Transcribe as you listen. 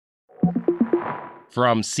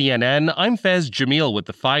From CNN, I'm Fez Jamil with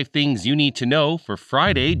the 5 things you need to know for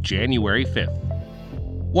Friday, January 5th.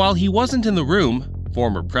 While he wasn't in the room,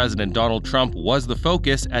 former President Donald Trump was the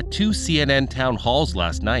focus at 2 CNN town halls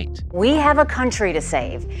last night. We have a country to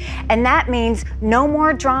save, and that means no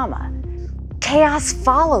more drama. Chaos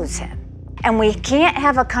follows him. And we can't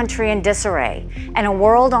have a country in disarray and a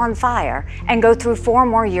world on fire and go through 4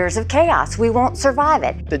 more years of chaos. We won't survive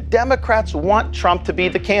it. The Democrats want Trump to be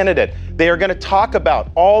the candidate. They are going to talk about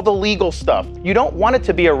all the legal stuff. You don't want it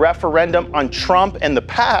to be a referendum on Trump and the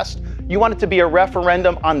past. You want it to be a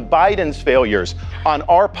referendum on Biden's failures, on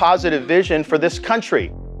our positive vision for this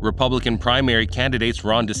country. Republican primary candidates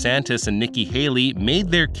Ron DeSantis and Nikki Haley made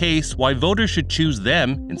their case why voters should choose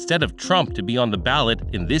them instead of Trump to be on the ballot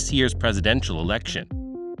in this year's presidential election.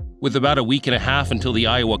 With about a week and a half until the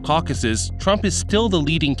Iowa caucuses, Trump is still the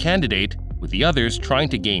leading candidate, with the others trying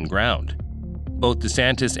to gain ground. Both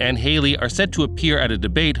DeSantis and Haley are set to appear at a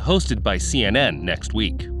debate hosted by CNN next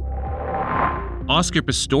week. Oscar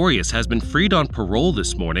Pistorius has been freed on parole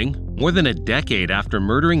this morning, more than a decade after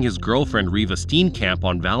murdering his girlfriend Riva Steenkamp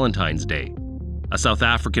on Valentine's Day. A South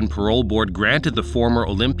African parole board granted the former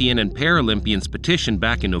Olympian and Paralympian's petition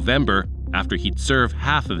back in November after he'd served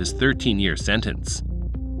half of his 13-year sentence.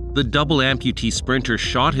 The double amputee sprinter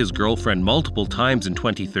shot his girlfriend multiple times in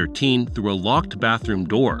 2013 through a locked bathroom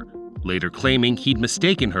door, later claiming he'd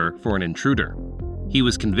mistaken her for an intruder. He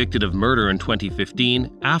was convicted of murder in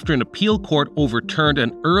 2015 after an appeal court overturned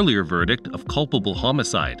an earlier verdict of culpable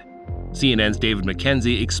homicide. CNN's David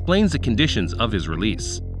McKenzie explains the conditions of his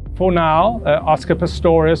release. For now, Oscar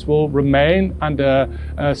Pistorius will remain under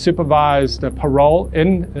supervised parole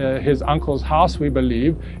in his uncle's house, we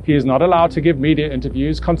believe. He is not allowed to give media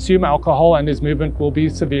interviews, consume alcohol, and his movement will be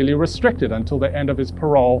severely restricted until the end of his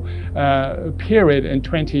parole period in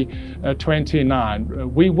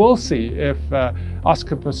 2029. We will see if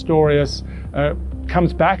Oscar Pistorius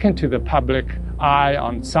comes back into the public eye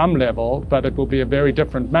on some level, but it will be a very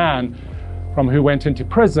different man from who went into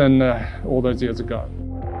prison all those years ago.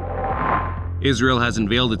 Israel has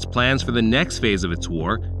unveiled its plans for the next phase of its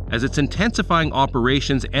war as it's intensifying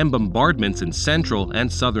operations and bombardments in central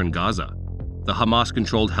and southern Gaza. The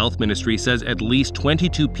Hamas-controlled health ministry says at least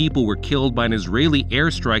 22 people were killed by an Israeli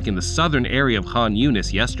airstrike in the southern area of Khan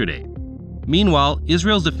Yunis yesterday. Meanwhile,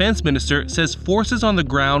 Israel's defense minister says forces on the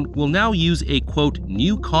ground will now use a, quote,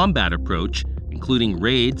 new combat approach, including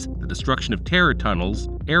raids, the destruction of terror tunnels,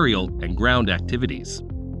 aerial and ground activities.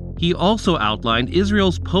 He also outlined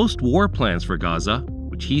Israel's post-war plans for Gaza,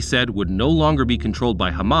 which he said would no longer be controlled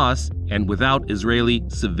by Hamas and without Israeli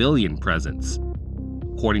civilian presence.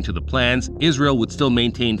 According to the plans, Israel would still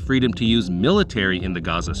maintain freedom to use military in the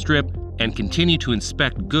Gaza Strip and continue to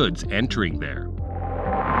inspect goods entering there.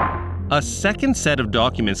 A second set of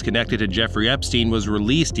documents connected to Jeffrey Epstein was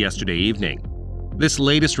released yesterday evening. This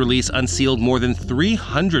latest release unsealed more than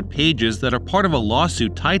 300 pages that are part of a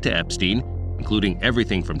lawsuit tied to Epstein, including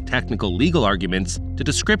everything from technical legal arguments to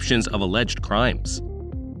descriptions of alleged crimes.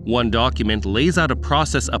 One document lays out a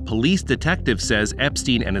process a police detective says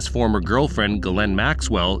Epstein and his former girlfriend, Ghislaine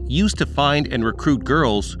Maxwell, used to find and recruit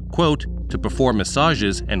girls, quote, to perform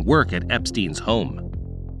massages and work at Epstein's home.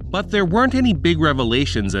 But there weren't any big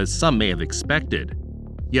revelations as some may have expected.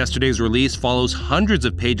 Yesterday's release follows hundreds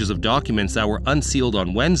of pages of documents that were unsealed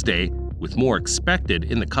on Wednesday, with more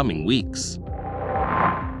expected in the coming weeks.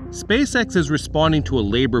 SpaceX is responding to a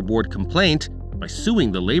Labor Board complaint by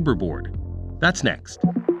suing the Labor Board. That's next.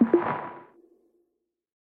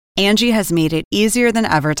 Angie has made it easier than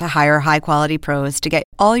ever to hire high-quality pros to get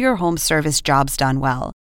all your home service jobs done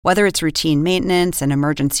well. Whether it's routine maintenance, an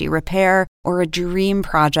emergency repair, or a dream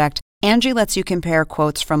project, Angie lets you compare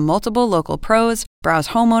quotes from multiple local pros, browse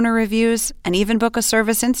homeowner reviews, and even book a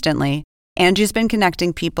service instantly. Angie's been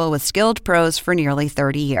connecting people with skilled pros for nearly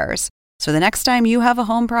 30 years. So the next time you have a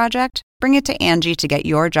home project, bring it to Angie to get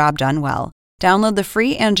your job done well. Download the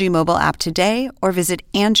free Angie mobile app today or visit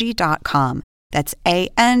Angie.com. That's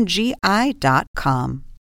ANGI.com.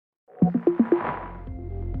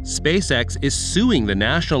 SpaceX is suing the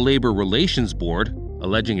National Labor Relations Board,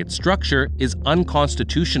 alleging its structure is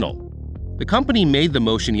unconstitutional. The company made the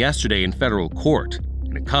motion yesterday in federal court,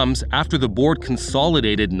 and it comes after the board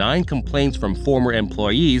consolidated 9 complaints from former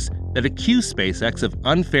employees that accused SpaceX of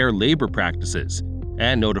unfair labor practices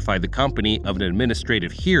and notified the company of an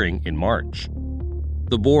administrative hearing in March.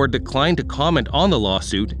 The board declined to comment on the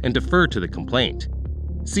lawsuit and deferred to the complaint.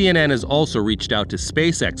 CNN has also reached out to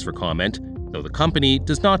SpaceX for comment, though the company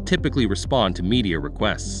does not typically respond to media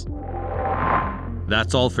requests.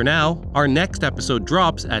 That's all for now. Our next episode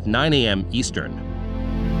drops at 9 a.m. Eastern.